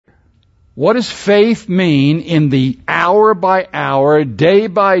What does faith mean in the hour by hour, day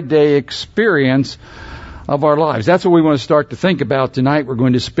by day experience of our lives? That's what we want to start to think about tonight. We're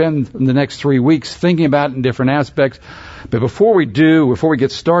going to spend the next 3 weeks thinking about it in different aspects. But before we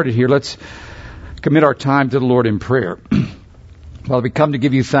get started here, let's commit our time to the Lord in prayer. Father, we come to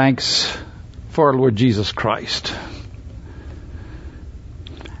give you thanks for our Lord Jesus Christ.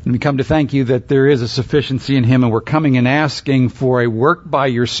 And we come to thank you that there is a sufficiency in Him, and we're coming and asking for a work by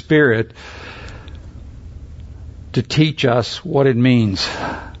your Spirit to teach us what it means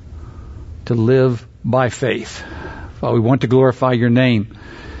to live by faith. Father, we want to glorify your name.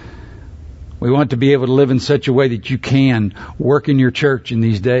 We want to be able to live in such a way that you can work in your church in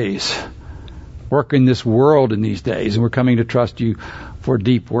these days, work in this world in these days, and we're coming to trust you for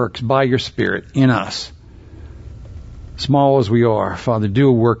deep works by your Spirit in us. Small as we are, Father, do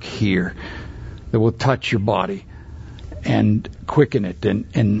a work here that will touch your body and quicken it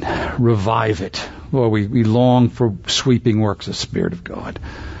and revive it. Lord, we long for sweeping works of the Spirit of God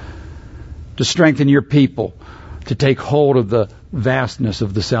to strengthen your people, to take hold of the vastness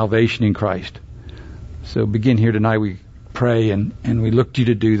of the salvation in Christ. So begin here tonight, we pray, and we look to you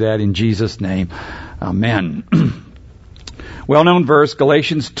to do that in Jesus' name. Amen. Well-known verse,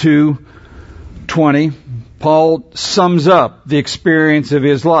 Galatians 2:20. Paul sums up the experience of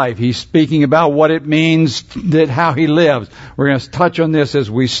his life. He's speaking about what it means, that how he lives. We're going to touch on this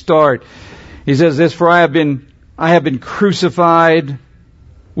as we start. He says this, "For I have been crucified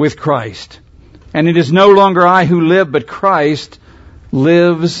with Christ. And it is no longer I who live, but Christ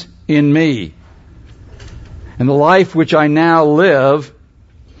lives in me. And the life which I now live,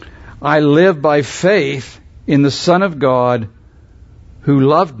 I live by faith in the Son of God who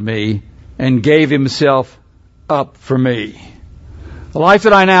loved me and gave himself up for me." The life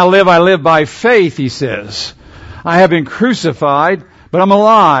that I now live, I live by faith, he says. I have been crucified, but I'm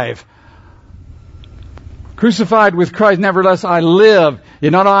alive. Crucified with Christ, nevertheless I live.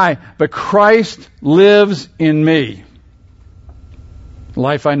 Yet not I, but Christ lives in me. The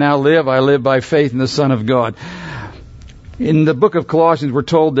life I now live, I live by faith in the Son of God. In the book of Colossians, we're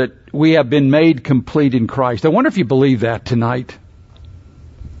told that we have been made complete in Christ. I wonder if you believe that tonight.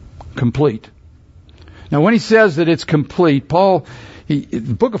 Complete. Now, when he says that it's complete, Paul, the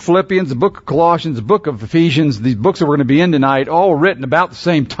book of Philippians, the book of Colossians, the book of Ephesians, these books that we're going to be in tonight, all written about the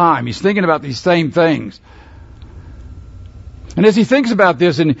same time. He's thinking about these same things. And as he thinks about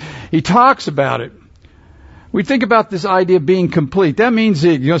this and he talks about it, we think about this idea of being complete. That means,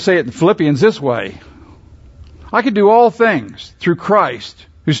 you're going to say it in Philippians this way: I can do all things through Christ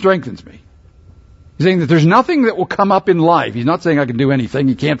who strengthens me. He's saying that there's nothing that will come up in life. He's not saying I can do anything.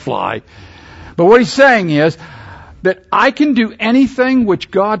 You can't fly. But what he's saying is that I can do anything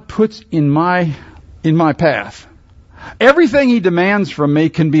which God puts in my path. Everything he demands from me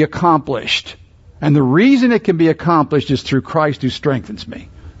can be accomplished. And the reason it can be accomplished is through Christ who strengthens me,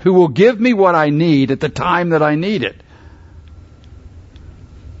 who will give me what I need at the time that I need it.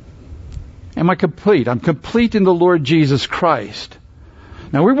 Am I complete? I'm complete in the Lord Jesus Christ.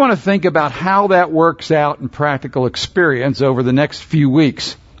 Now we want to think about how that works out in practical experience over the next few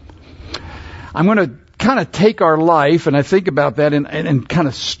weeks. I'm going to kind of take our life, and I think about that and kind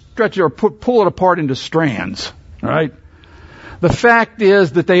of stretch it or pull it apart into strands. All right? The fact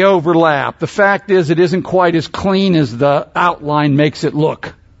is that they overlap. The fact is it isn't quite as clean as the outline makes it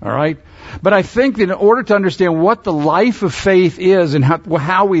look. All right? But I think that in order to understand what the life of faith is and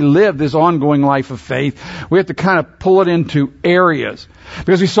how we live this ongoing life of faith, we have to kind of pull it into areas.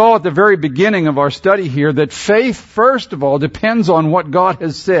 Because we saw at the very beginning of our study here that faith, first of all, depends on what God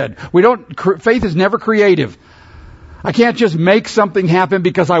has said. Faith is never creative. I can't just make something happen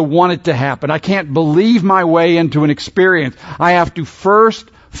because I want it to happen. I can't believe my way into an experience. I have to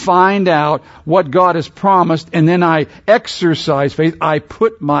first find out what God has promised, and then I exercise faith. I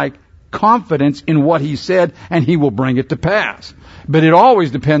put my confidence in what He said, and He will bring it to pass. But it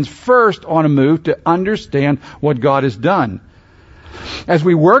always depends first on a move to understand what God has done. As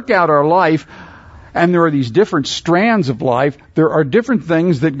we work out our life, and there are these different strands of life, there are different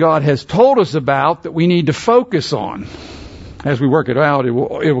things that God has told us about that we need to focus on. As we work it out, it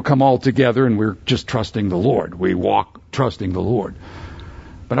will come all together, and we're just trusting the Lord. We walk trusting the Lord.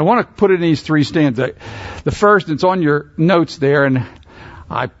 But I want to put it in these three strands. The first, it's on your notes there, and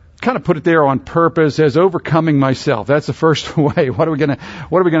I kind of put it there on purpose as overcoming myself. That's the first way. What are we going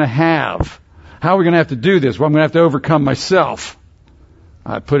to have? How are we going to have to do this? Well, I'm going to have to overcome myself.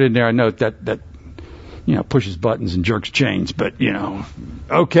 I put in there a note that pushes buttons and jerks chains, but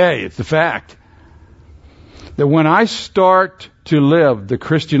okay, it's the fact. that when I start to live the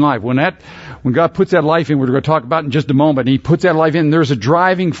Christian life, when God puts that life in, we're going to talk about in just a moment, and He puts that life in, there's a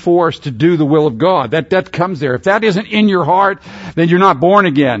driving force to do the will of God. That comes there. If that isn't in your heart, then you're not born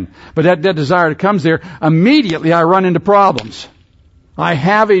again. But that desire that comes there, immediately I run into problems. I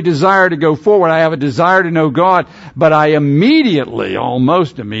have a desire to go forward. I have a desire to know God, but I immediately,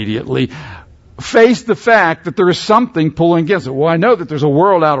 almost immediately, face the fact that there is something pulling against it. Well, I know that there's a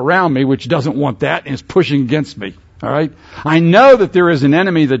world out around me which doesn't want that and is pushing against me. All right? I know that there is an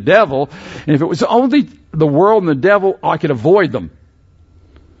enemy, the devil, and if it was only the world and the devil, I could avoid them.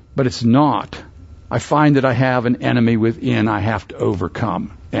 But it's not. I find that I have an enemy within I have to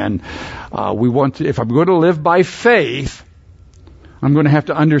overcome. And if I'm going to live by faith, I'm going to have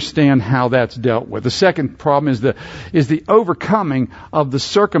to understand how that's dealt with. The second problem is the overcoming of the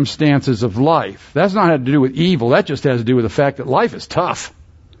circumstances of life. That's not had to do with evil. That just has to do with the fact that life is tough.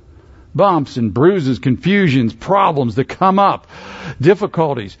 Bumps and bruises, confusions, problems that come up,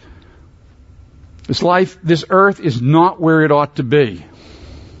 difficulties. This earth is not where it ought to be.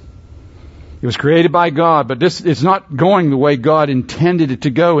 It was created by God, but it's not going the way God intended it to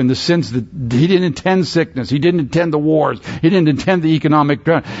go, in the sense that He didn't intend sickness. He didn't intend the wars. He didn't intend the economic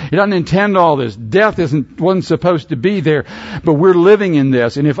drought. He doesn't intend all this. Death wasn't supposed to be there, but we're living in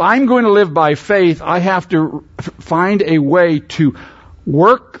this. And if I'm going to live by faith, I have to find a way to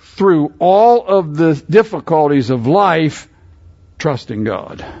work through all of the difficulties of life, trusting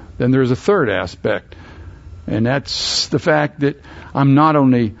God. Then there's a third aspect, and that's the fact that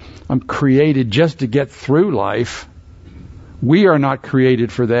I'm created just to get through life. We are not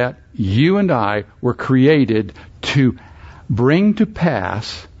created for that. You and I were created to bring to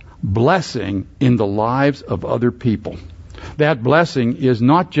pass blessing in the lives of other people. That blessing is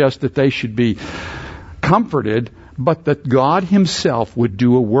not just that they should be comforted, but that God Himself would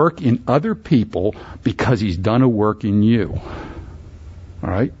do a work in other people because He's done a work in you. All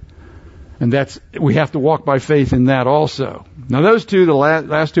right? And we have to walk by faith in that also. Now those two, the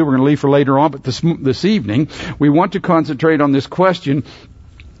last two we're going to leave for later on, but this evening we want to concentrate on this question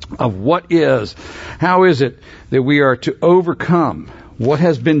of how is it that we are to overcome what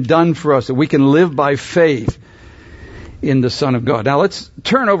has been done for us, that we can live by faith in the Son of God. Now let's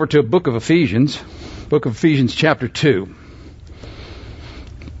turn over to the book of Ephesians chapter 2.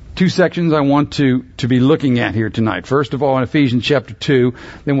 Two sections I want to be looking at here tonight. First of all, in Ephesians chapter 2,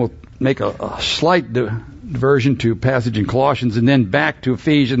 then we'll make a slight diversion to a passage in Colossians, and then back to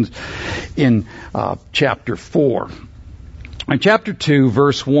Ephesians in chapter 4. In chapter 2,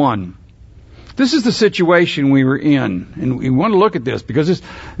 verse 1, this is the situation we were in. And we want to look at this because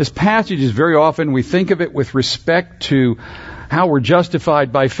this passage is very often, we think of it with respect to how we're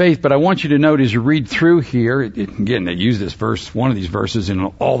justified by faith. But I want you to note as you read through here, again, they use this verse, one of these verses, in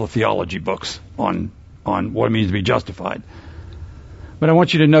all the theology books on what it means to be justified. But I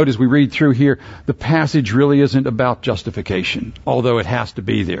want you to note as we read through here, the passage really isn't about justification, although it has to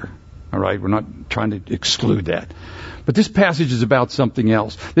be there. All right, we're not trying to exclude that. But this passage is about something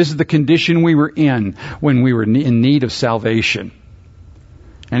else. This is the condition we were in when we were in need of salvation.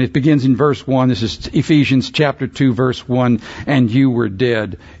 And it begins in verse 1. This is Ephesians chapter 2, verse 1. And you were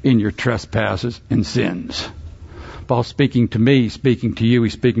dead in your trespasses and sins. Paul speaking to me, speaking to you,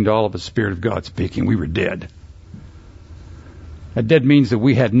 he's speaking to all of us, Spirit of God speaking. We were dead. That dead means that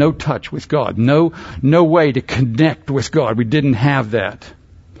we had no touch with God, no way to connect with God. We didn't have that.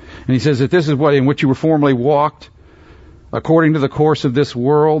 And he says that this is in which you were formerly walked, according to the course of this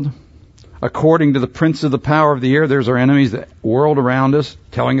world, according to the prince of the power of the air. There's our enemies, the world around us,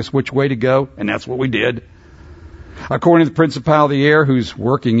 telling us which way to go, and that's what we did. According to the prince of the power of the air, who's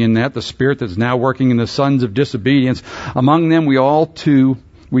working in that, the spirit that's now working in the sons of disobedience. Among them we too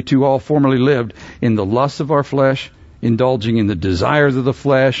all formerly lived in the lusts of our flesh, indulging in the desires of the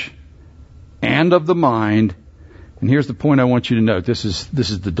flesh and of the mind. And here's the point I want you to note. This is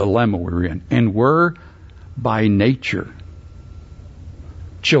the dilemma we're in. And we're by nature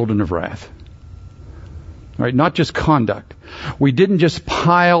children of wrath. All right, not just conduct. We didn't just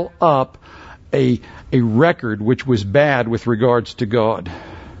pile up a record which was bad with regards to God.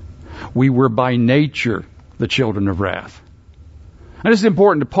 We were by nature the children of wrath. And this is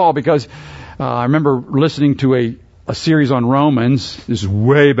important to Paul because I remember listening to a series on Romans. This is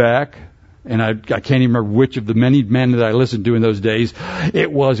way back, and I can't even remember which of the many men that I listened to in those days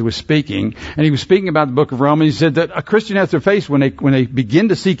it was speaking. And he was speaking about the book of Romans. He said that a Christian has to face when they begin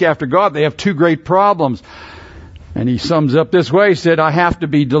to seek after God, they have two great problems. And he sums up this way. He said, I have to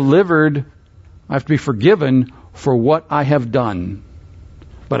be delivered, I have to be forgiven for what I have done,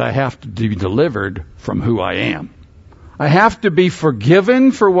 but I have to be delivered from who I am. I have to be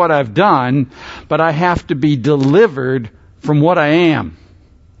forgiven for what I've done, but I have to be delivered from what I am.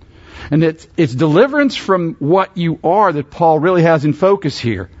 And it's deliverance from what you are that Paul really has in focus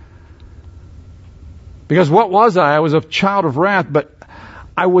here. Because what was I? I was a child of wrath, but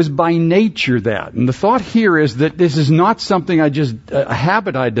I was by nature that. And the thought here is that this is not something a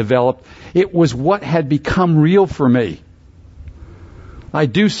habit I developed. It was what had become real for me. I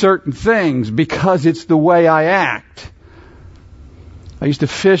do certain things because it's the way I act. I used to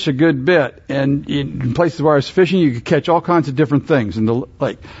fish a good bit, and in places where I was fishing, you could catch all kinds of different things in the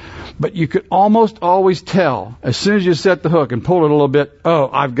lake. But you could almost always tell, as soon as you set the hook and pull it a little bit, oh,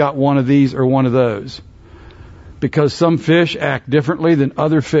 I've got one of these or one of those. Because some fish act differently than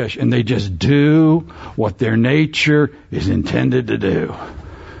other fish, and they just do what their nature is intended to do.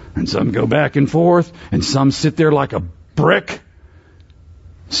 And some go back and forth, and some sit there like a brick.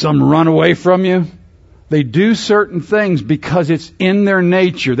 Some run away from you. They do certain things because it's in their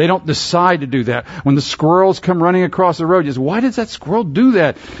nature. They don't decide to do that. When the squirrels come running across the road, you say, why does that squirrel do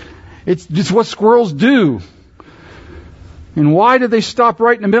that? It's just what squirrels do. And why did they stop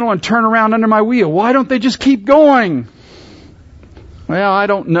right in the middle and turn around under my wheel? Why don't they just keep going? Well, I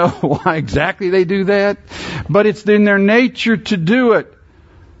don't know why exactly they do that, but it's in their nature to do it.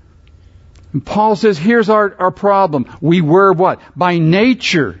 And Paul says, here's our problem. We were what? By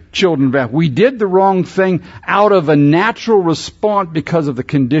nature, children of wrath. We did the wrong thing out of a natural response because of the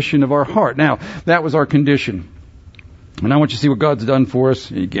condition of our heart. Now, that was our condition. And I want you to see what God's done for us.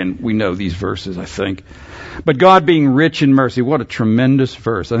 Again, we know these verses, I think. But God being rich in mercy, what a tremendous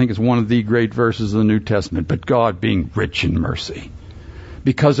verse. I think it's one of the great verses of the New Testament. But God being rich in mercy.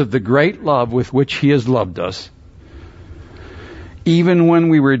 Because of the great love with which He has loved us, even when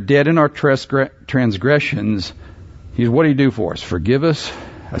we were dead in our transgressions, what did He do for us? Forgive us?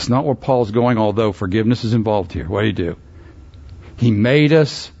 That's not where Paul's going, although forgiveness is involved here. What did He do? He made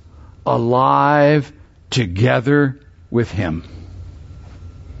us alive together with Him.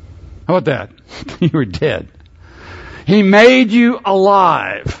 How about that? You were dead. He made you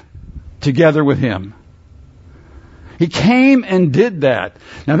alive together with Him. He came and did that.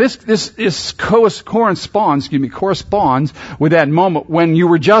 Now this corresponds with that moment when you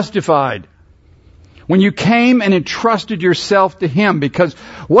were justified. When you came and entrusted yourself to Him. Because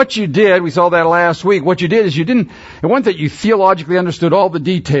what you did, we saw that last week, what you did is it wasn't that you theologically understood all the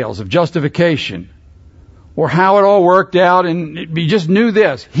details of justification or how it all worked out, and you just knew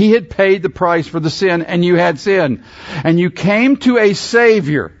this. He had paid the price for the sin, and you had sin. And you came to a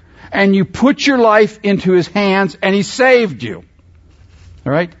Savior, and you put your life into His hands, and He saved you.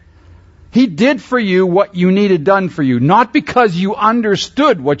 All right? He did for you what you needed done for you, not because you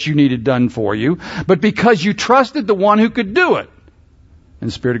understood what you needed done for you, but because you trusted the one who could do it. And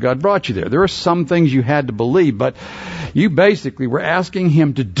the Spirit of God brought you there. There are some things you had to believe, but you basically were asking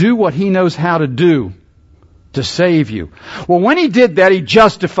Him to do what He knows how to do to save you. Well, when He did that, He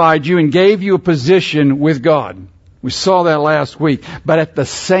justified you and gave you a position with God. We saw that last week. But at the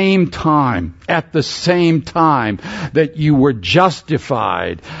same time that you were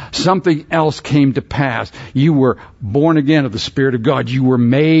justified, something else came to pass. You were born again of the Spirit of God. You were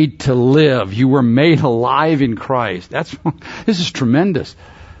made to live. You were made alive in Christ. This is tremendous.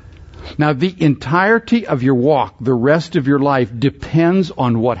 Now, the entirety of your walk, the rest of your life, depends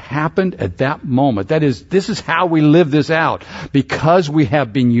on what happened at that moment. That is, this is how we live this out. Because we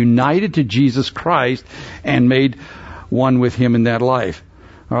have been united to Jesus Christ and made one with Him in that life.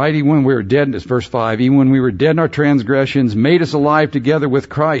 All right, even when we were dead, this verse 5, even when we were dead in our transgressions, made us alive together with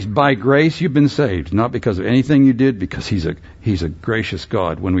Christ. By grace you've been saved. Not because of anything you did, because He's a gracious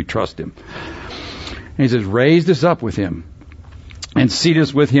God when we trust Him. And He says, raised us up with Him and seated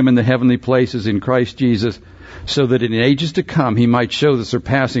us with Him in the heavenly places in Christ Jesus, so that in ages to come He might show the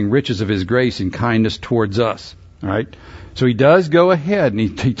surpassing riches of His grace and kindness towards us. All right? So He does go ahead, and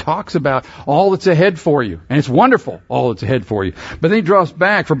he talks about all that's ahead for you. And it's wonderful, all that's ahead for you. But then He draws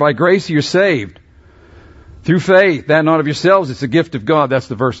back, for by grace you're saved. Through faith, that not of yourselves, it's a gift of God. That's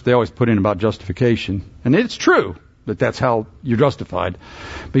the verse they always put in about justification. And it's true that that's how you're justified.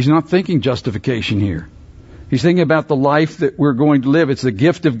 But He's not thinking justification here. He's thinking about the life that we're going to live. It's the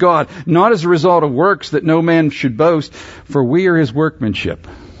gift of God, not as a result of works that no man should boast, for we are His workmanship.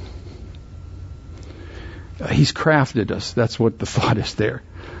 He's crafted us. That's what the thought is there.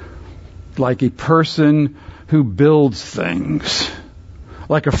 Like a person who builds things.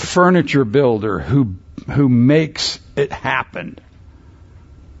 Like a furniture builder who makes it happen.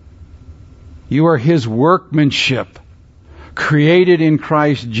 You are His workmanship, created in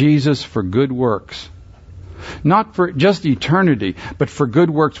Christ Jesus for good works, Not for just eternity, but for good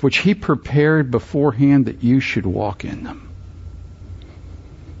works which He prepared beforehand that you should walk in them.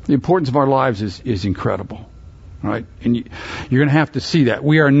 The importance of our lives is incredible. Right? And you're going to have to see that.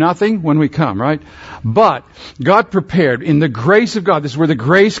 We are nothing when we come, right? But God prepared, in the grace of God, this is where the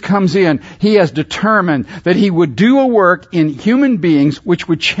grace comes in. He has determined that He would do a work in human beings which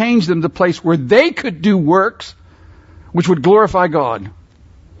would change them to the place where they could do works which would glorify God,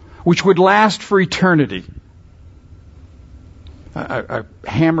 which would last for eternity. I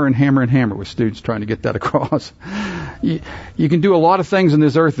hammer and hammer and hammer with students trying to get that across. You can do a lot of things on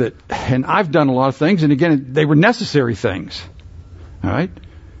this earth and I've done a lot of things, and again, they were necessary things. All right?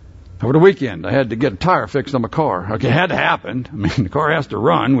 Over the weekend, I had to get a tire fixed on my car. Okay, it had to happen. I mean, the car has to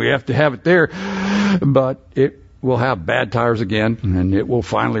run. We have to have it there. But it will have bad tires again, and it will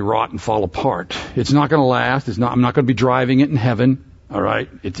finally rot and fall apart. It's not going to last. I'm not going to be driving it in heaven. All right?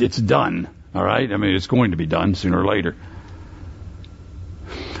 It's done. All right? I mean, it's going to be done sooner or later.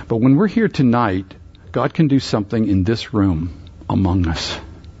 But when we're here tonight, God can do something in this room among us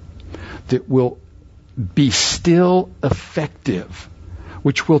that will be still effective,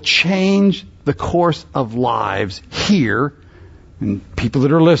 which will change the course of lives here and people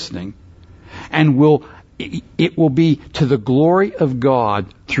that are listening, and it will be to the glory of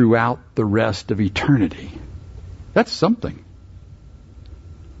God throughout the rest of eternity. That's something.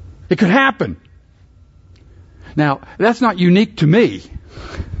 It could happen. Now, that's not unique to me.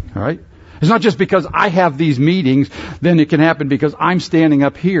 All right? It's not just because I have these meetings, then it can happen because I'm standing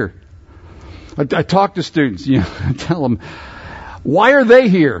up here. I talk to students, I tell them, why are they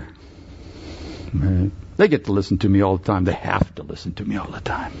here? They get to listen to me all the time. They have to listen to me all the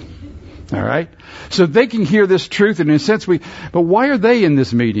time. All right? So they can hear this truth, and in a sense but why are they in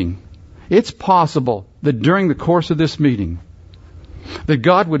this meeting? It's possible that during the course of this meeting, that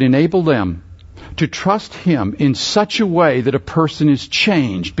God would enable them to trust Him in such a way that a person is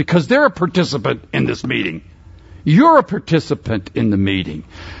changed because they're a participant in this meeting. You're a participant in the meeting.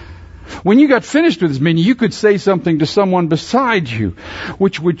 When you got finished with this meeting, you could say something to someone beside you,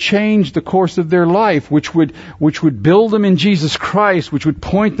 which would change the course of their life, which would build them in Jesus Christ, which would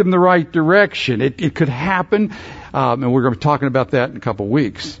point them in the right direction. It could happen, and we're going to be talking about that in a couple of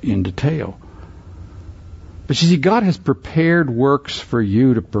weeks in detail. But you see, God has prepared works for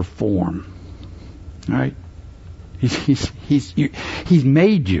you to perform. All right? He's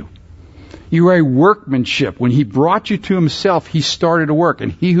made you. You are a workmanship. When He brought you to Himself, He started a work.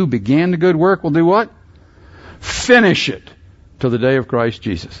 And He who began the good work will do what? Finish it till the day of Christ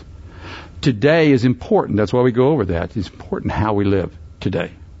Jesus. Today is important. That's why we go over that. It's important how we live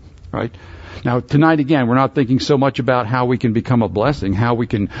today. Right? Now, tonight again, we're not thinking so much about how we can become a blessing, how we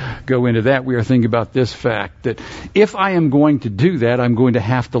can go into that. We are thinking about this fact that if I am going to do that, I'm going to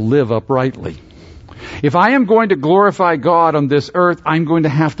have to live uprightly. If I am going to glorify God on this earth, I'm going to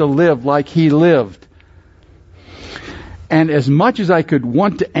have to live like He lived. And as much as I could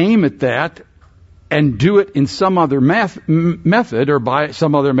want to aim at that and do it in some other method or by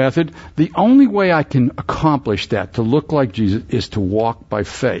some other method, the only way I can accomplish that, to look like Jesus, is to walk by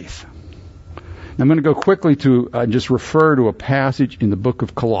faith. Now, I'm going to go quickly to just refer to a passage in the book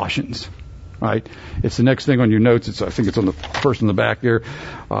of Colossians. Right? It's the next thing on your notes. I think it's on the first in the back there.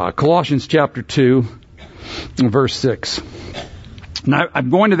 Colossians chapter 2, verse 6. Now,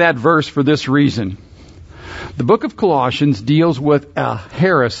 I'm going to that verse for this reason. The book of Colossians deals with a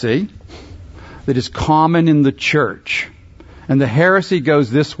heresy that is common in the church. And the heresy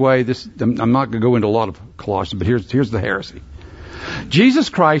goes this way. I'm not going to go into a lot of Colossians, but here's the heresy. Jesus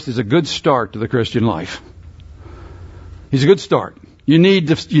Christ is a good start to the Christian life. He's a good start. You need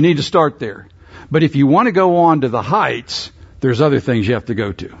to start there. But if you want to go on to the heights, there's other things you have to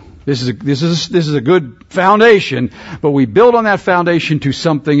go to. This is a good foundation, but we build on that foundation to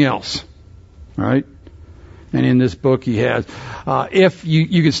something else. All right? And in this book he has, if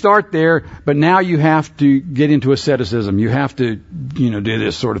you can start there, but now you have to get into asceticism. You have to, do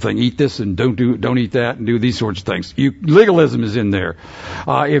this sort of thing. Eat this and don't eat that and do these sorts of things. Legalism is in there.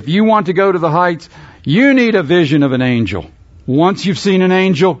 If you want to go to the heights, you need a vision of an angel. Once you've seen an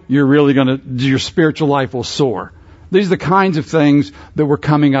angel, your spiritual life will soar. These are the kinds of things that were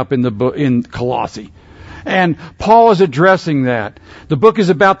coming up in Colossae. And Paul is addressing that. The book is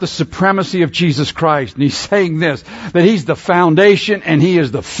about the supremacy of Jesus Christ. And he's saying this, that He's the foundation and He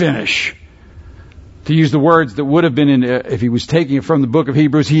is the finish. To use the words that would have been if he was taking it from the book of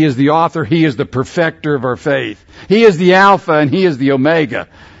Hebrews, He is the author, He is the perfecter of our faith. He is the Alpha and He is the Omega.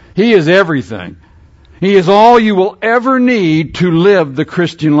 He is everything. He is all you will ever need to live the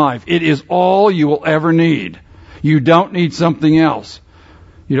Christian life. It is all you will ever need. You don't need something else.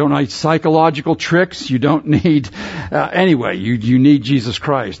 You don't need psychological tricks. You don't need, anyway, you need Jesus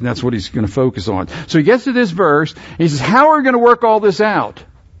Christ. And that's what he's going to focus on. So he gets to this verse. He says, how are we going to work all this out?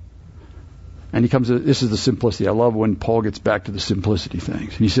 And he comes to, this is the simplicity. I love when Paul gets back to the simplicity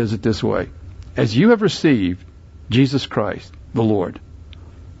things. He says it this way. As you have received Jesus Christ, the Lord,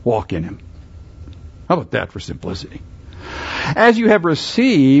 walk in him. How about that for simplicity? As you have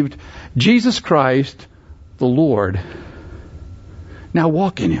received Jesus Christ, the Lord, now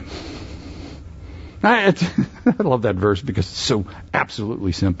walk in him. I love that verse because it's so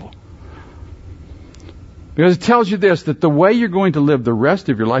absolutely simple. Because it tells you this, that the way you're going to live the rest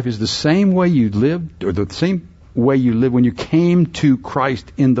of your life is the same way you lived, or the same way you lived when you came to Christ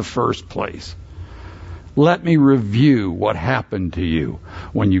in the first place. Let me review what happened to you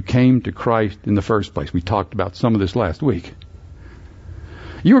when you came to Christ in the first place. We talked about some of this last week.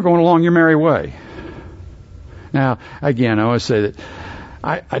 You were going along your merry way. Now, again, I always say that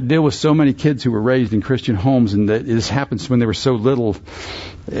I deal with so many kids who were raised in Christian homes, and that this happens when they were so little.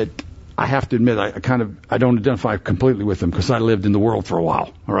 I have to admit, I don't identify completely with them because I lived in the world for a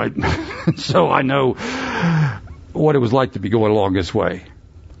while. All right, so I know what it was like to be going along this way,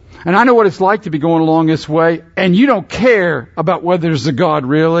 and I know what it's like to be going along this way. And you don't care about whether there's a God,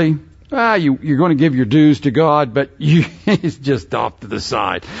 really. You're going to give your dues to God, but it's just off to the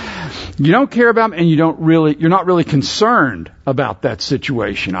side. You don't care about him, and you're not really concerned about that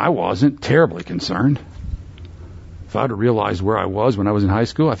situation. I wasn't terribly concerned. If I'd have realized where I was when I was in high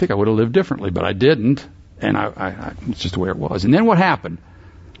school, I think I would have lived differently, but I didn't. And it's just the way it was. And then what happened?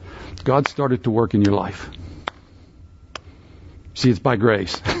 God started to work in your life. See, it's by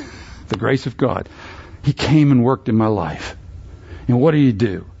grace. The grace of God. He came and worked in my life. And what did he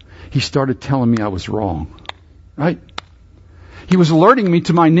do? He started telling me I was wrong. Right? He was alerting me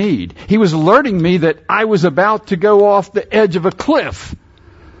to my need. He was alerting me that I was about to go off the edge of a cliff.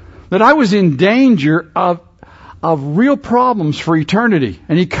 That I was in danger of real problems for eternity.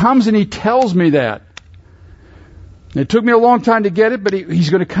 And he comes and he tells me that. It took me a long time to get it, but he's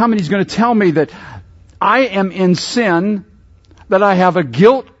going to come and he's going to tell me that I am in sin, that I have a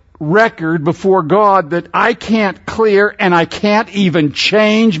guilt record before God that I can't clear, and I can't even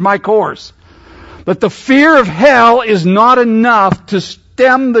change my course. That the fear of hell is not enough to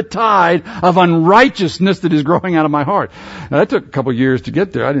stem the tide of unrighteousness that is growing out of my heart. Now, that took a couple of years to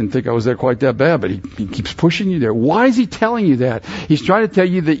get there. I didn't think I was there quite that bad, but he keeps pushing you there. Why is he telling you that? He's trying to tell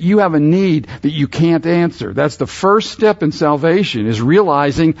you that you have a need that you can't answer. That's the first step in salvation, is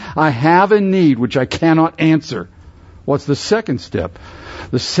realizing I have a need which I cannot answer. What's the second step?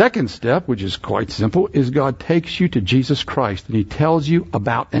 The second step, which is quite simple, is God takes you to Jesus Christ and he tells you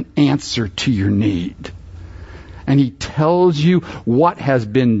about an answer to your need. And he tells you what has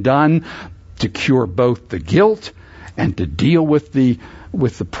been done to cure both the guilt and to deal with the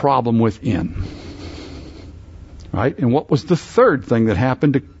problem within. Right? And what was the third thing that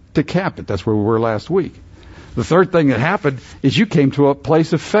happened to cap it? That's where we were last week. The third thing that happened is you came to a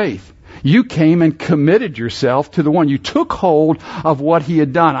place of faith. You came and committed yourself to the one. You took hold of what he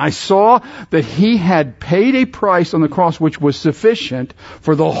had done. I saw that he had paid a price on the cross which was sufficient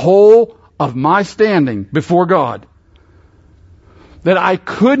for the whole of my standing before God. That I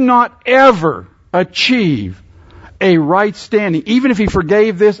could not ever achieve a right standing. Even if he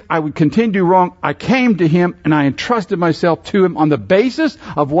forgave this, I would continue to do wrong. I came to him and I entrusted myself to him on the basis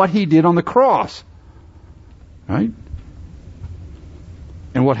of what he did on the cross. Right?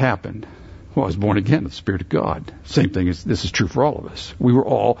 And what happened? Well, I was born again of the Spirit of God. Same thing as this is true for all of us. We were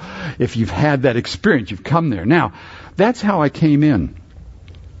all, if you've had that experience, you've come there. Now, that's how I came in.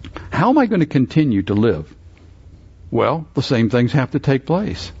 How am I going to continue to live? Well, the same things have to take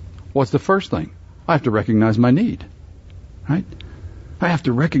place. What's the first thing? I have to recognize my need. Right? I have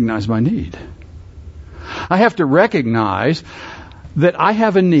to recognize my need. I have to recognize that I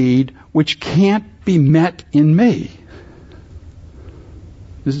have a need which can't be met in me.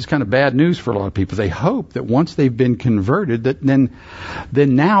 This is kind of bad news for a lot of people. They hope that once they've been converted, that then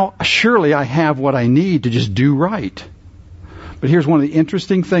now surely I have what I need to just do right. But here's one of the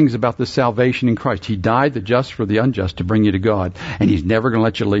interesting things about the salvation in Christ. He died, the just for the unjust, to bring you to God, and he's never going to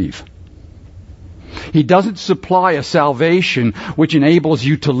let you leave. He doesn't supply a salvation which enables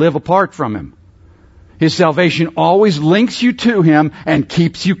you to live apart from him. His salvation always links you to him and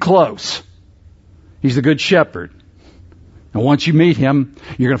keeps you close. He's the good shepherd. And once you meet him,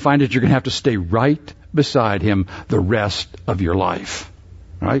 you're going to find that you're going to have to stay right beside him the rest of your life.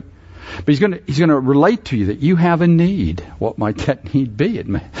 Right? But he's going to relate to you that you have a need. What might that need be? It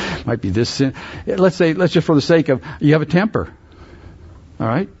might be this sin. Let's just for the sake of, you have a temper. All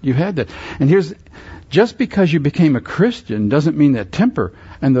right? You had that. And just because you became a Christian doesn't mean that temper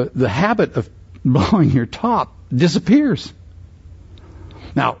and the habit of blowing your top disappears.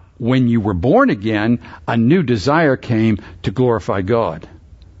 Now, when you were born again, a new desire came to glorify God.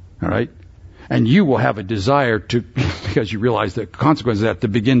 All right? And you will have a desire to, because you realize the consequences of that, to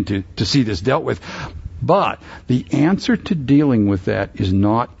begin to see this dealt with. But the answer to dealing with that is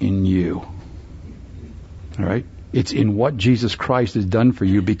not in you. All right? It's in what Jesus Christ has done for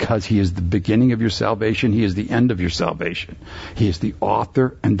you, because He is the beginning of your salvation. He is the end of your salvation. He is the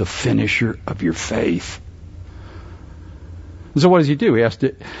author and the finisher of your faith. So what does He do?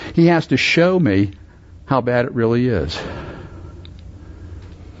 He has to show me how bad it really is.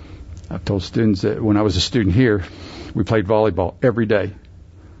 I've told students that when I was a student here, we played volleyball every day.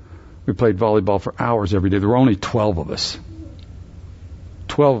 We played volleyball for hours every day. There were only 12 of us.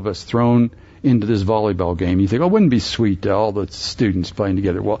 12 of us thrown into this volleyball game. You think, oh, wouldn't it be sweet to all the students playing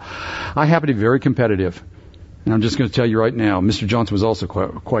together? Well, I happen to be very competitive. And I'm just going to tell you right now, Mr. Johnson was also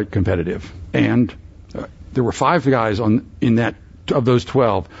quite competitive. And there were 5 guys of those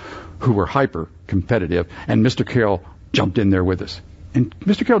 12 who were hyper competitive. And Mr. Carroll jumped in there with us. And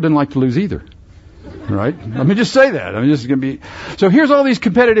Mr. Carroll didn't like to lose either. Right? Let me just say that. This is going to be. So here's all these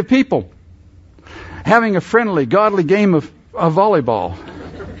competitive people having a friendly, godly game of volleyball.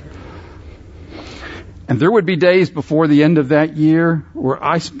 And there would be days before the end of that year where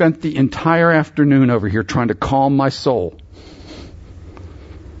I spent the entire afternoon over here trying to calm my soul.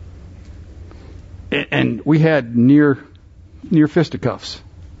 And we had near fisticuffs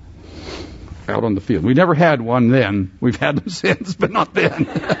out on the field. We never had one then. We've had them since, but not then.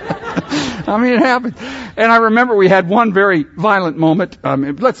 I mean, it happened. And I remember we had one very violent moment.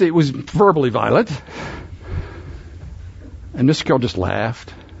 Let's say it was verbally violent. And Mr. Carroll just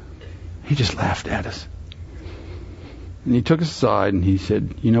laughed. He just laughed at us. And he took us aside and he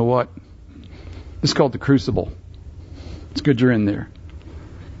said, you know what? This is called the crucible. It's good you're in there.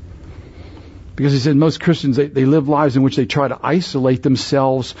 Because he said most Christians, they live lives in which they try to isolate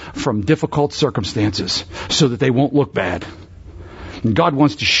themselves from difficult circumstances so that they won't look bad. And God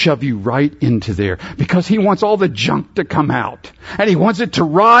wants to shove you right into there because He wants all the junk to come out. And He wants it to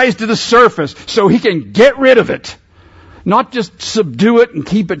rise to the surface so He can get rid of it. Not just subdue it and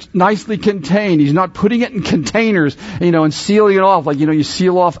keep it nicely contained. He's not putting it in containers, and sealing it off like, you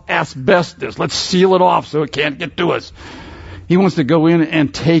seal off asbestos. Let's seal it off so it can't get to us. He wants to go in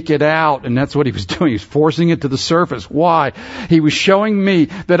and take it out, and that's what He was doing. He was forcing it to the surface. Why? He was showing me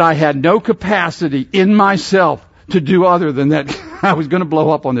that I had no capacity in myself to do other than that. I was going to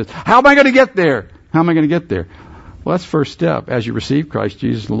blow up on this. How am I going to get there? How am I going to get there? Well, that's the first step. As you receive Christ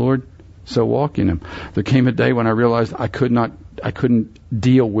Jesus the Lord, so walk in Him. There came a day when I realized I couldn't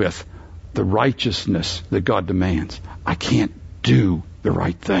deal with the righteousness that God demands. I can't do the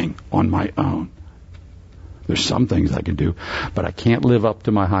right thing on my own. There's some things I can do, but I can't live up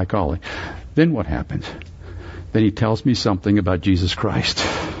to my high calling. Then what happens? Then He tells me something about Jesus Christ.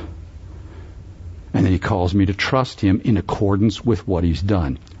 And then He calls me to trust Him in accordance with what He's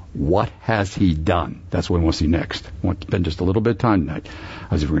done. What has He done? That's what we want to see next. I want to spend just a little bit of time tonight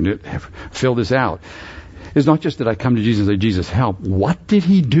as we're going to fill this out. It's not just that I come to Jesus and say, Jesus, help. What did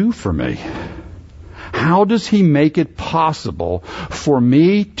He do for me? How does He make it possible for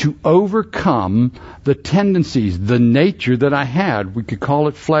me to overcome the tendencies, the nature that I had? We could call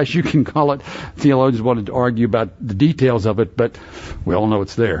it flesh. You can call it, theologians wanted to argue about the details of it, but we all know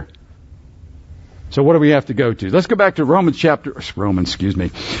it's there. So what do we have to go to? Let's go back to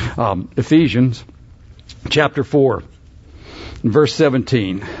Ephesians chapter 4, verse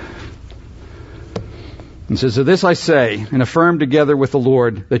 17. It says, so this I say, and affirm together with the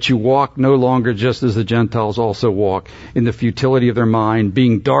Lord, that you walk no longer just as the Gentiles also walk, in the futility of their mind,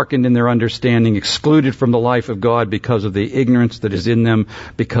 being darkened in their understanding, excluded from the life of God because of the ignorance that is in them,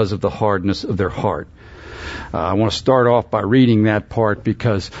 because of the hardness of their heart. I want to start off by reading that part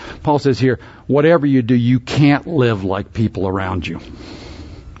because Paul says here, whatever you do, you can't live like people around you.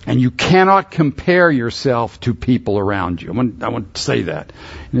 And you cannot compare yourself to people around you. I want to say that.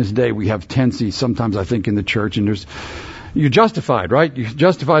 In this day, we have tendencies sometimes, I think, in the church, and you're justified, right? You're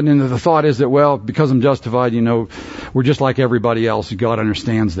justified, and the thought is that, well, because I'm justified, we're just like everybody else. God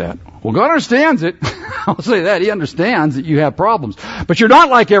understands that. Well, God understands it. I'll say that. He understands that you have problems. But you're not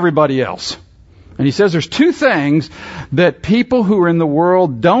like everybody else. And he says there's 2 things that people who are in the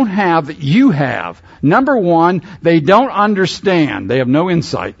world don't have that you have. Number 1, they don't understand. They have no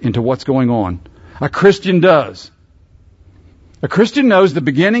insight into what's going on. A Christian does. A Christian knows the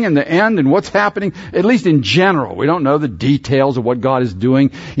beginning and the end and what's happening, at least in general. We don't know the details of what God is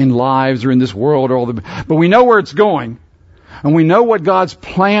doing in lives or in this world, but we know where it's going. And we know what God's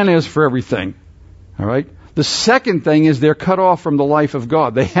plan is for everything. All right? The second thing is they're cut off from the life of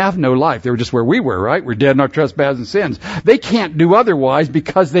God. They have no life. They were just where we were, right? We're dead in our trespasses and sins. They can't do otherwise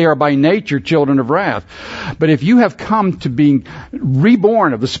because they are by nature children of wrath. But if you have come to being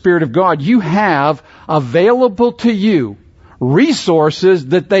reborn of the Spirit of God, you have available to you resources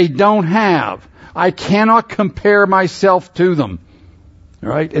that they don't have. I cannot compare myself to them. All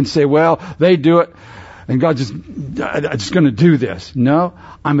right? And say, well, they do it, and God's just going to do this. No,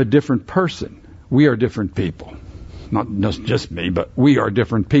 I'm a different person. We are different people. Not just me, but we are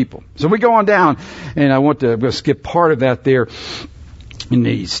different people. So we go on down, and I'm going to skip part of that there. And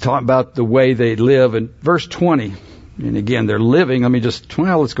he's talking about the way they live. In verse 20, and again, they're living.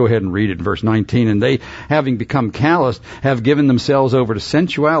 Let's go ahead and read it. Verse 19, and they, having become calloused, have given themselves over to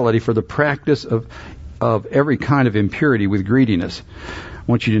sensuality for the practice of every kind of impurity with greediness. I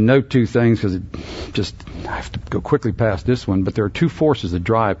want you to note two things because I have to go quickly past this one, but there are two forces that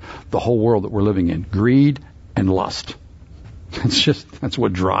drive the whole world that we're living in: greed and lust. That's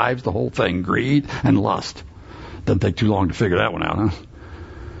what drives the whole thing: greed and lust. Doesn't take too long to figure that one out, huh?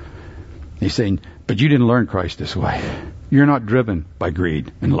 He's saying, but you didn't learn Christ this way. You're not driven by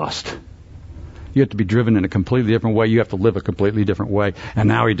greed and lust. You have to be driven in a completely different way. You have to live a completely different way. And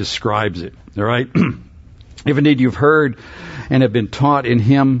now he describes it. All right? If indeed you've heard and have been taught in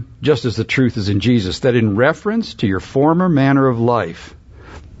him, just as the truth is in Jesus, that in reference to your former manner of life,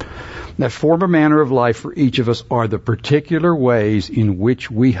 that former manner of life for each of us are the particular ways in which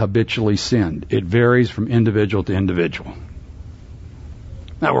we habitually sinned. It varies from individual to individual.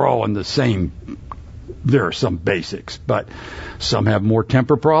 Now we're all in the same, there are some basics, but some have more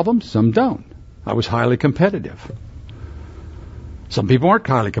temper problems, some don't. I was highly competitive. Some people aren't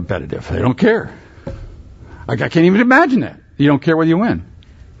highly competitive. They don't care. I can't even imagine that. You don't care whether you win.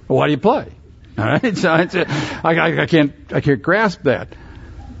 Well, why do you play? All right? So I can't grasp that.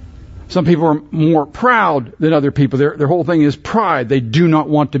 Some people are more proud than other people. Their whole thing is pride. They do not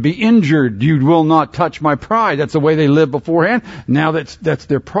want to be injured. You will not touch my pride. That's the way they lived beforehand. Now that's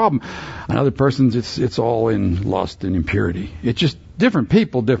their problem. Another person's, it's all in lust and impurity. It's just different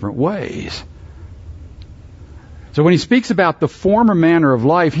people, different ways. So when he speaks about the former manner of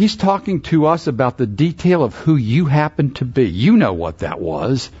life, he's talking to us about the detail of who you happen to be. You know what that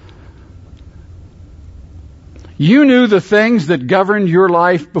was. You knew the things that governed your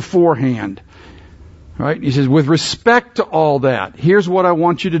life beforehand. Right? He says, with respect to all that, here's what I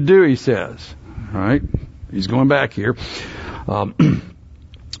want you to do, he says. All right? He's going back here.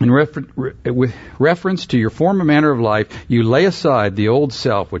 With reference to your former manner of life, you lay aside the old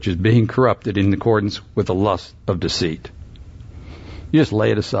self, which is being corrupted in accordance with the lust of deceit. You just lay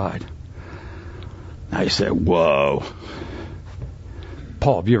it aside. Now you say, whoa.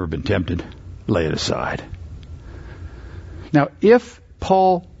 Paul, have you ever been tempted? Lay it aside. Now, if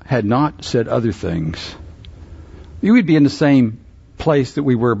Paul had not said other things, you would be in the same place that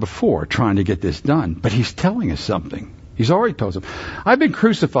we were before, trying to get this done. But he's telling us something. He's already told them, I've been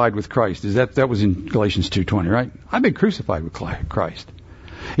crucified with Christ. That was in Galatians 2:20, right? I've been crucified with Christ.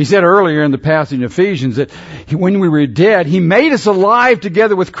 He said earlier in the passage in Ephesians that when we were dead, he made us alive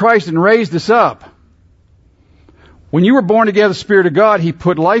together with Christ and raised us up. When you were born again of the Spirit of God, he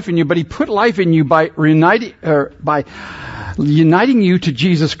put life in you, but he put life in you by uniting you to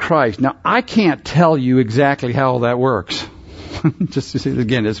Jesus Christ. Now, I can't tell you exactly how all that works. Just to say,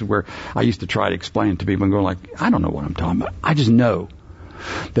 again, this is where I used to try to explain it to people and go like, I don't know what I'm talking about. I just know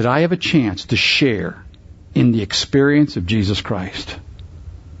that I have a chance to share in the experience of Jesus Christ.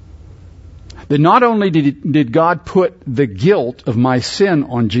 That not only did God put the guilt of my sin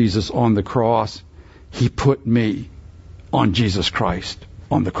on Jesus on the cross, he put me on Jesus Christ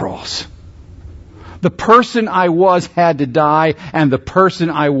on the cross. The person I was had to die, and the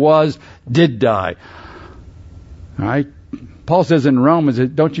person I was did die. All right? Paul says in Romans,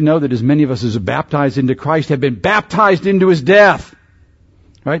 don't you know that as many of us as are baptized into Christ have been baptized into his death?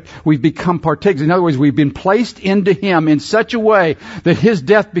 Right? We've become partakers. In other words, we've been placed into him in such a way that his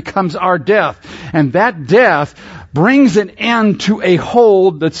death becomes our death. And that death brings an end to a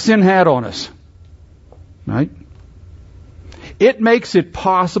hold that sin had on us. Right? It makes it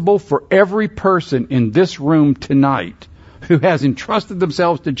possible for every person in this room tonight who has entrusted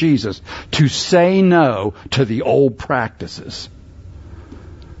themselves to Jesus to say no to the old practices.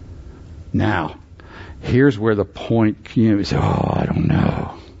 Now, here's where the point came. You say, I don't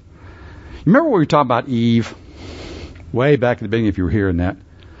know. Remember when we were talking about Eve? Way back at the beginning, if you were hearing that.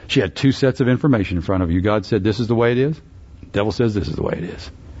 She had two sets of information in front of you. God said, this is the way it is. The devil says, this is the way it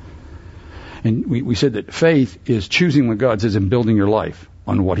is. And we said that faith is choosing what God says and building your life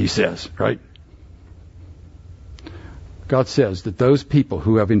on what he says, right? God says that those people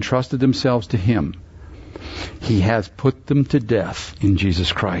who have entrusted themselves to Him, He has put them to death in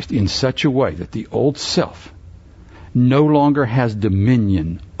Jesus Christ in such a way that the old self no longer has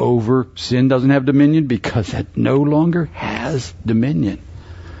dominion over. Sin doesn't have dominion because it no longer has dominion.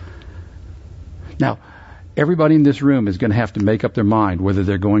 Now, everybody in this room is going to have to make up their mind whether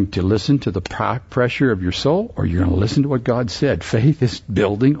they're going to listen to the pressure of your soul or you're going to listen to what God said. Faith is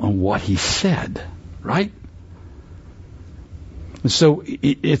building on what He said, right? And so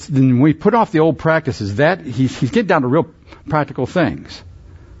it's when we put off the old practices, that he's getting down to real practical things.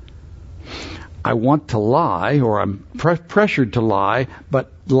 I want to lie, or I'm pressured to lie,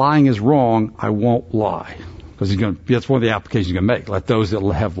 but lying is wrong. I won't lie, because that's one of the applications he's going to make. Let those that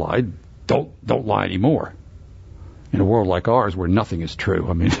have lied don't lie anymore. In a world like ours, where nothing is true,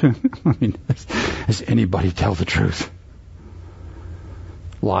 I mean, does anybody tell the truth?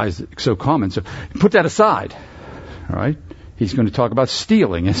 Lies are so common. So put that aside. All right. He's going to talk about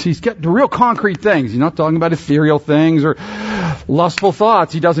stealing. He's getting to real concrete things. He's not talking about ethereal things or lustful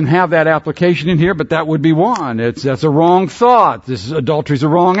thoughts. He doesn't have that application in here, but that would be one. That's a wrong thought. Adultery is a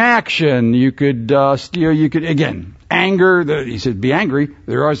wrong action. You could steal. You could, again, anger. He said, be angry.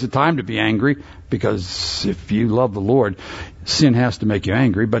 There is a time to be angry, because if you love the Lord, sin has to make you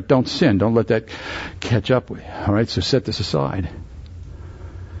angry, but don't sin. Don't let that catch up with you. All right, so set this aside.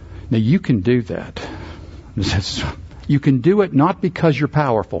 Now, you can do that. You can do it not because you're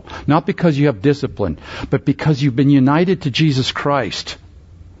powerful, not because you have discipline, but because you've been united to Jesus Christ.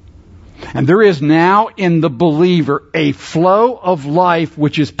 And there is now in the believer a flow of life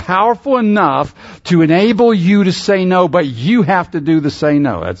which is powerful enough to enable you to say no, but you have to do the say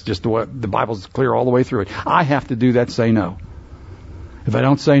no. That's just what the Bible's clear all the way through it. I have to do that say no. If I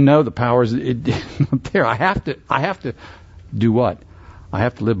don't say no, the power is not there. I have to do what? I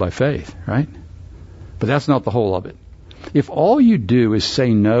have to live by faith, right? But that's not the whole of it. If all you do is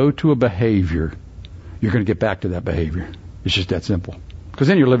say no to a behavior, you're going to get back to that behavior. It's just that simple. Because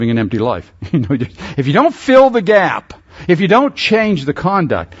then you're living an empty life. If you don't fill the gap, if you don't change the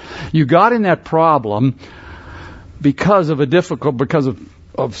conduct, you got in that problem because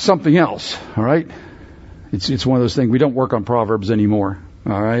of something else. All right? It's one of those things. We don't work on Proverbs anymore.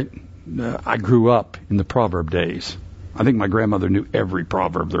 All right? I grew up in the proverb days. I think my grandmother knew every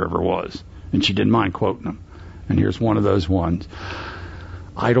proverb there ever was, and she didn't mind quoting them. And here's one of those ones.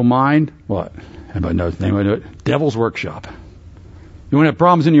 Idle mind, what? Everybody knows the name of it. Devil's workshop. You want to have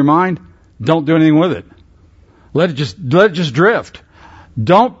problems in your mind? Don't do anything with it. Let it just drift.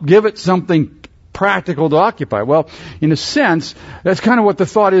 Don't give it something practical to occupy. Well, in a sense, that's kind of what the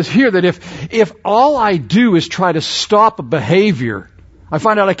thought is here, that if all I do is try to stop a behavior, I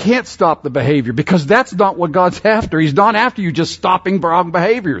find out I can't stop the behavior, because that's not what God's after. He's not after you just stopping wrong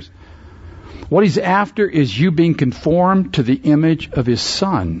behaviors. What He's after is you being conformed to the image of His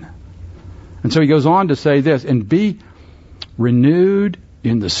Son. And so He goes on to say this, and be renewed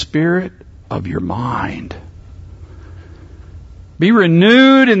in the spirit of your mind. Be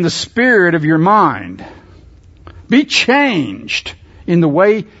renewed in the spirit of your mind. Be changed in the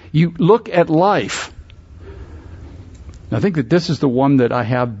way you look at life. I think that this is the one that I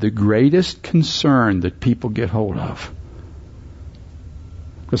have the greatest concern that people get hold of.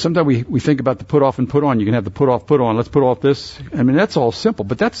 Because sometimes we think about the put off and put on. You can have the put off, put on. Let's put off this. I mean, that's all simple,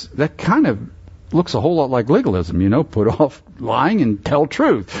 but that kind of looks a whole lot like legalism, put off lying and tell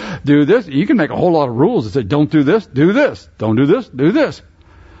truth. Do this. You can make a whole lot of rules that say, don't do this, do this. Don't do this, do this.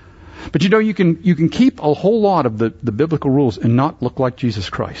 But you can keep a whole lot of the biblical rules and not look like Jesus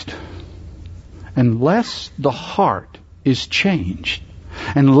Christ. Unless the heart is changed,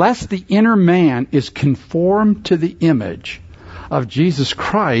 unless the inner man is conformed to the image of Jesus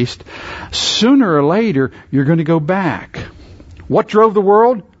Christ, sooner or later you're going to go back. What drove the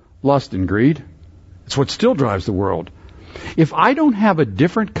world? Lust and greed. It's what still drives the world. If I don't have a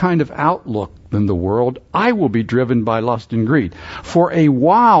different kind of outlook than the world, I will be driven by lust and greed. For a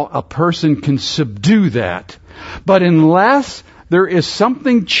while, a person can subdue that. But unless there is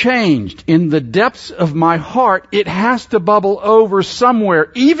something changed in the depths of my heart, it has to bubble over somewhere,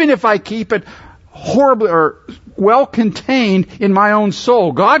 even if I keep it horribly or well contained in my own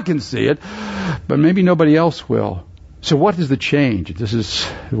soul. God can see it, but maybe nobody else will. So what is the change?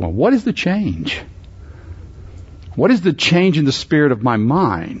 What is the change? What is the change in the spirit of my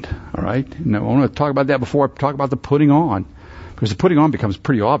mind? All right? Now, I want to talk about that before I talk about the putting on, because the putting on becomes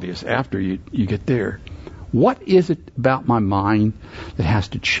pretty obvious after you get there. What is it about my mind that has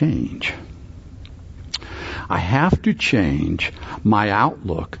to change? I have to change my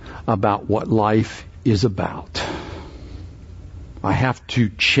outlook about what life is about. I have to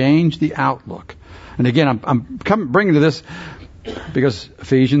change the outlook And again, I'm bringing to this because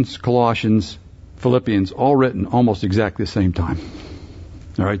Ephesians, Colossians, Philippians, all written almost exactly the same time.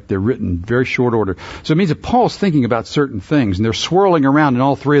 All right, they're written in very short order. So it means that Paul's thinking about certain things, and they're swirling around in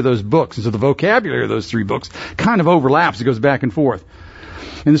all three of those books. And so the vocabulary of those three books kind of overlaps. It goes back and forth.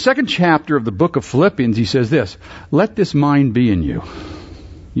 In the second chapter of the book of Philippians, he says this, let this mind be in you.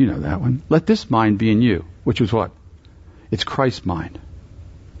 You know that one. Let this mind be in you, which was what? It's Christ's mind.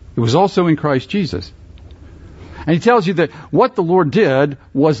 It was also in Christ Jesus. And he tells you that what the Lord did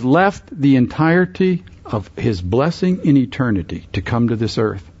was left the entirety of his blessing in eternity to come to this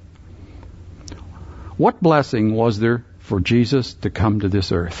earth. What blessing was there for Jesus to come to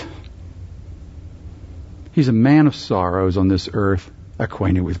this earth? He's a man of sorrows on this earth,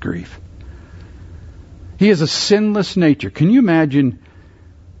 acquainted with grief. He has a sinless nature. Can you imagine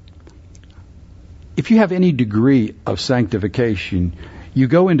if you have any degree of sanctification, you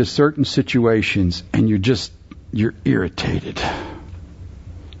go into certain situations and you're irritated.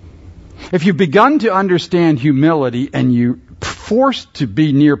 If you've begun to understand humility and you're forced to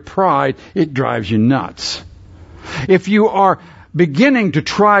be near pride, it drives you nuts. If you are beginning to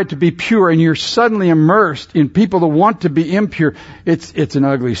try to be pure and you're suddenly immersed in people that want to be impure, it's an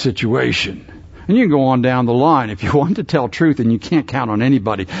ugly situation. And you can go on down the line. If you want to tell truth and you can't count on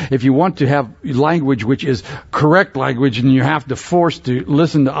anybody, if you want to have language which is correct language and you have to force to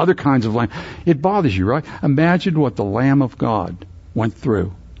listen to other kinds of language, it bothers you, right? Imagine what the Lamb of God went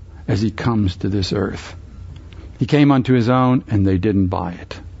through as he comes to this earth. He came unto his own and they didn't buy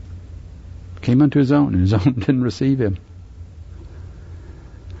it. Came unto his own and his own didn't receive him.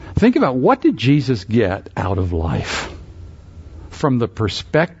 Think about, what did Jesus get out of life? From the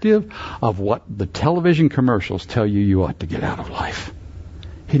perspective of what the television commercials tell you ought to get out of life.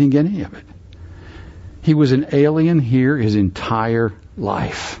 He didn't get any of it. He was an alien here his entire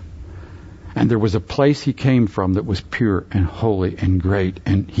life. And there was a place he came from that was pure and holy and great,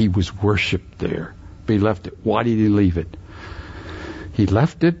 and he was worshipped there. But he left it. Why did he leave it? He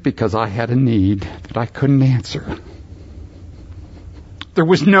left it because I had a need that I couldn't answer. There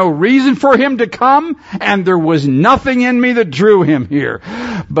was no reason for him to come, and there was nothing in me that drew him here.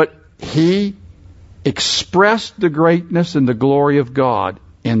 But he expressed the greatness and the glory of God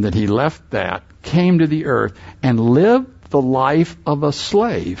in that he left that, came to the earth, and lived the life of a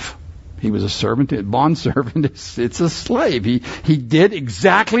slave. He was a servant, a bondservant. It's a slave. He did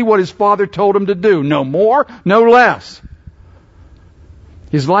exactly what his father told him to do. No more, no less.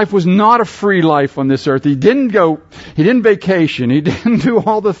 His life was not a free life on this earth. He didn't vacation. He didn't do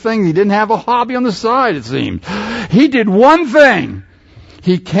all the things. He didn't have a hobby on the side, it seemed. He did one thing.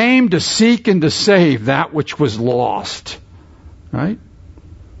 He came to seek and to save that which was lost. Right?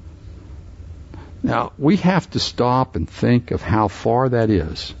 Now, we have to stop and think of how far that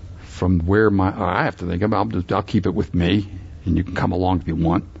is from where I have to think about. I'll keep it with me, and you can come along if you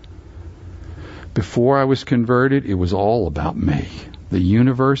want. Before I was converted, it was all about me. The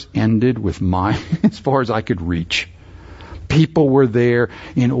universe ended with as far as I could reach. People were there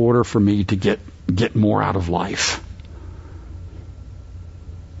in order for me to get more out of life.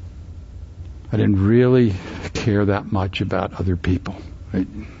 I didn't really care that much about other people.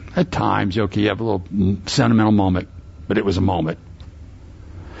 At times, okay, you have a little sentimental moment, but it was a moment.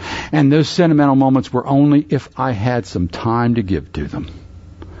 And those sentimental moments were only if I had some time to give to them.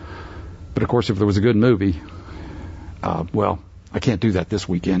 But of course, if there was a good movie, I can't do that this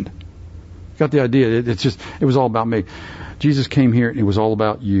weekend. Got the idea? It was all about me. Jesus came here and it was all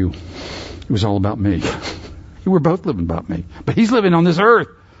about you. It was all about me. We're both living about me. But he's living on this earth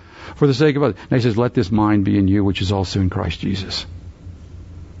for the sake of others. And he says, let this mind be in you, which is also in Christ Jesus.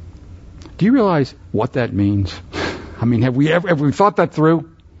 Do you realize what that means? I mean, have we thought that through?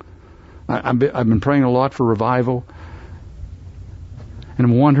 I've been praying a lot for revival. And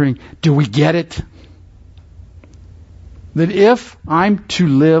I'm wondering, do we get it? That if I'm to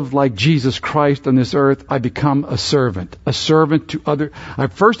live like Jesus Christ on this earth, I become a servant to other. I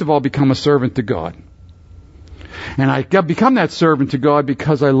first of all become a servant to God. And I become that servant to God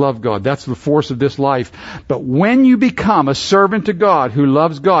because I love God. That's the force of this life. But when you become a servant to God who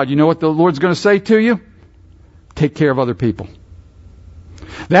loves God, you know what the Lord's going to say to you? Take care of other people.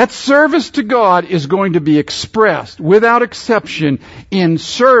 That service to God is going to be expressed without exception in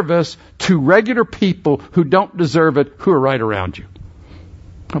service to regular people who don't deserve it, who are right around you.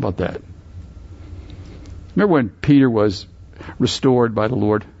 How about that? Remember when Peter was restored by the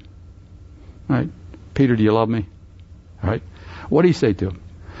Lord? Right? Peter, do you love me? All right. What did he say to him?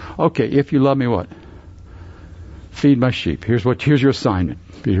 Okay, if you love me, what? Feed my sheep. Here's your assignment,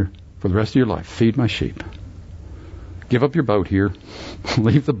 Peter, for the rest of your life. Feed my sheep. Give up your boat here.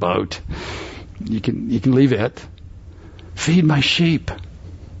 Leave the boat. You can leave it. Feed my sheep.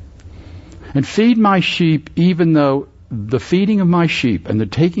 And feed my sheep even though the feeding of my sheep and the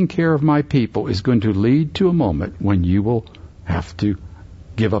taking care of my people is going to lead to a moment when you will have to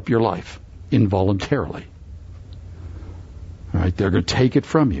give up your life involuntarily. All right? They're going to take it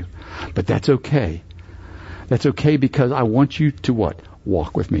from you. But that's okay. That's okay because I want you to what?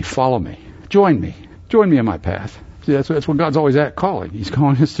 Walk with me. Follow me. Join me. Join me on my path. See, that's what God's always calling. He's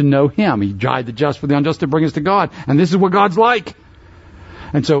calling us to know Him. He died the just for the unjust to bring us to God. And this is what God's like.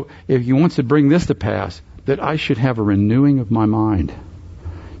 And so if He wants to bring this to pass, that I should have a renewing of my mind.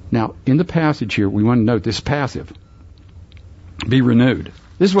 Now, in the passage here, we want to note this is passive. Be renewed.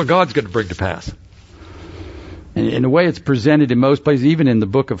 This is what God's going to bring to pass. And in the way it's presented in most places, even in the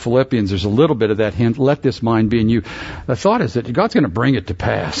book of Philippians, there's a little bit of that hint, let this mind be in you. The thought is that God's going to bring it to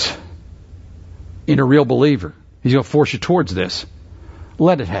pass in a real believer. He's going to force you towards this.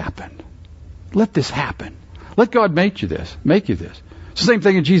 Let it happen. Let this happen. Let God make you this. It's the same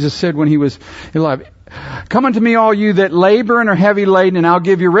thing that Jesus said when He was alive. Come unto me, all you that labor and are heavy laden, and I'll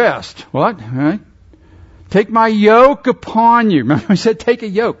give you rest. What? All right. Take my yoke upon you. Remember I said take a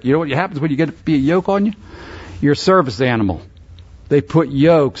yoke. You know what happens when you get to be a yoke on you? You're a service animal. They put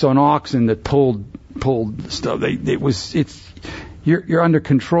yokes on oxen that pulled stuff. You're under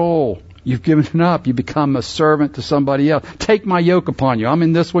control. You've given it up. You become a servant to somebody else. Take my yoke upon you. I'm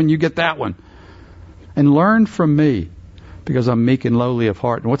in this one, you get that one. And learn from me, because I'm meek and lowly of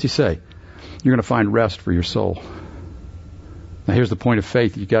heart. And what's He say? You're going to find rest for your soul. Now here's the point of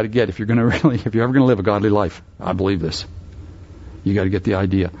faith you got to get if you're ever going to live a godly life. I believe this. You got to get the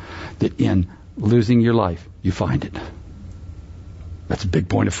idea that in losing your life, you find it. That's a big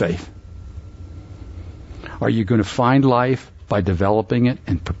point of faith. Are you going to find life by developing it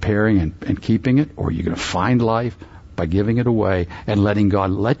and preparing and keeping it? Or are you going to find life by giving it away and letting God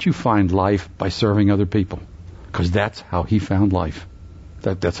let you find life by serving other people? Because that's how He found life.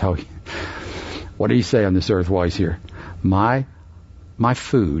 That's how He... What did He say on this earth while He's here? My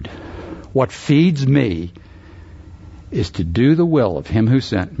food, what feeds me, is to do the will of Him who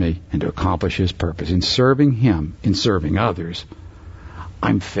sent me and to accomplish His purpose. In serving Him, in serving others,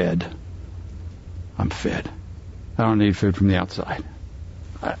 I'm fed. I don't need food from the outside.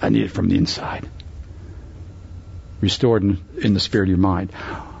 I need it from the inside. Restored in the spirit of your mind.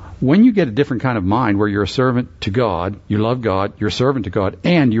 When you get a different kind of mind where you're a servant to God, you love God, you're a servant to God,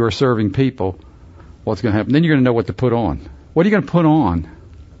 and you're serving people, what's going to happen? Then you're going to know what to put on. What are you going to put on?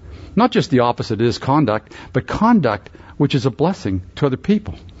 Not just the opposite is conduct, but conduct which is a blessing to other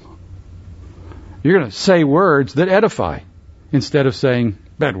people. You're going to say words that edify instead of saying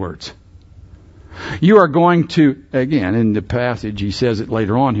bad words. You are going to, again, in the passage, he says it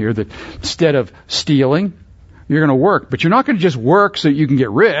later on here, that instead of stealing, you're going to work. But you're not going to just work so you can get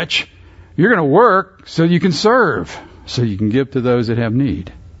rich. You're going to work so you can serve, so you can give to those that have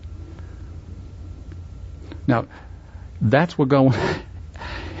need. Now, that's what going.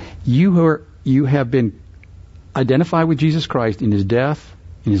 You have been identified with Jesus Christ in His death,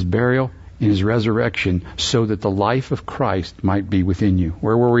 in His burial, in His resurrection, so that the life of Christ might be within you.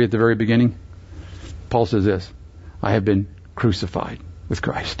 Where were we at the very beginning? Paul says this, I have been crucified with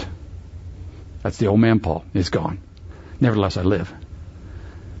Christ. That's the old man Paul. It's gone. Nevertheless, I live.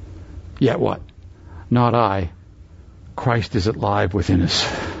 Yet what? Not I. Christ is alive within us.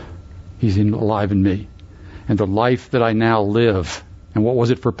 He's alive in me. And the life that I now live, and what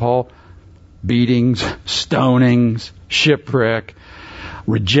was it for Paul? Beatings, stonings, shipwreck,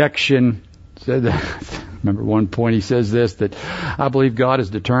 rejection. Remember one point he says this, that I believe God is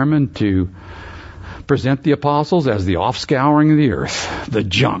determined to present the apostles as the offscouring of the earth, the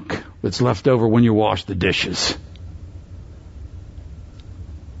junk that's left over when you wash the dishes.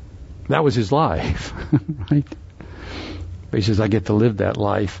 That was his life, right? But he says, I get to live that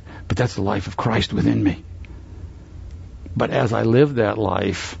life, but that's the life of Christ within me. But as I live that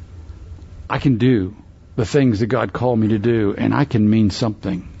life, I can do the things that God called me to do, and I can mean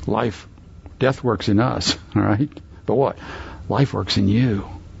something. Death works in us, all right? But what? Life works in you.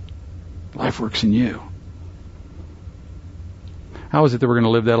 Life works in you. How is it that we're going to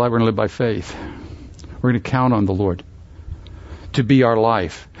live that life? We're going to live by faith. We're going to count on the Lord to be our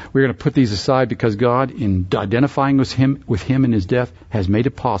life. We're going to put these aside because God, in identifying with Him in His death, has made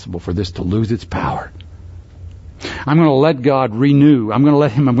it possible for this to lose its power. I'm going to let God renew. I'm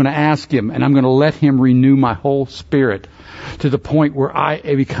going to ask Him, and I'm going to let Him renew my whole spirit to the point where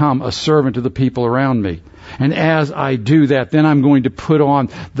I become a servant to the people around me. And as I do that, then I'm going to put on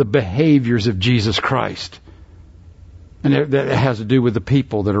the behaviors of Jesus Christ. And that has to do with the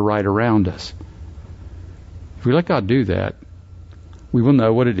people that are right around us. If we let God do that, we will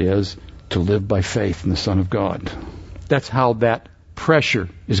know what it is to live by faith in the Son of God. That's how that pressure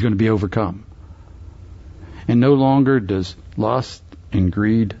is going to be overcome. And no longer does lust and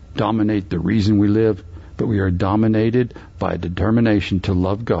greed dominate the reason we live, but we are dominated by a determination to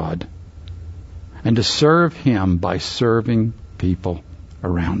love God and to serve Him by serving people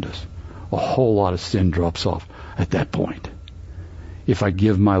around us. A whole lot of sin drops off at that point if I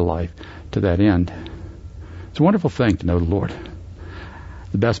give my life to that end. It's a wonderful thing to know the Lord.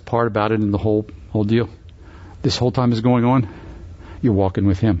 The best part about it in the whole deal, this whole time is going on, you're walking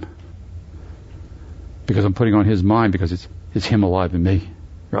with Him. Because I'm putting on His mind, because it's Him alive in me,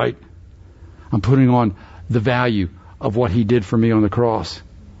 right? I'm putting on the value of what He did for me on the cross,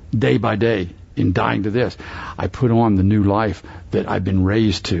 day by day, in dying to this. I put on the new life that I've been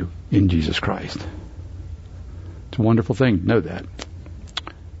raised to in Jesus Christ. It's a wonderful thing to know that.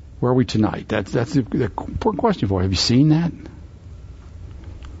 Where are we tonight? That's the important question for you. Have you seen that?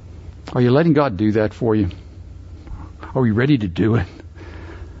 Are you letting God do that for you? Are we ready to do it?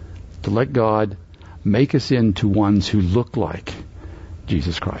 To let God make us into ones who look like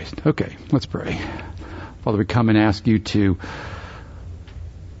Jesus Christ. Okay, let's pray. Father, we come and ask you to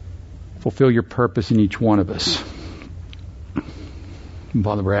fulfill your purpose in each one of us. And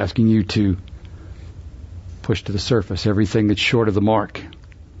Father, we're asking you to push to the surface everything that's short of the mark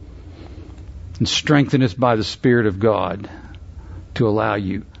and strengthen us by the Spirit of God to allow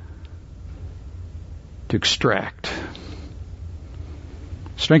you to extract.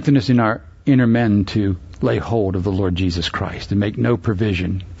 Strengthen us in our inner men to lay hold of the Lord Jesus Christ and make no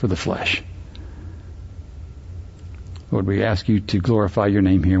provision for the flesh. Lord, we ask you to glorify your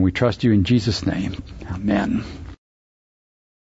name here, and we trust you in Jesus' name. Amen.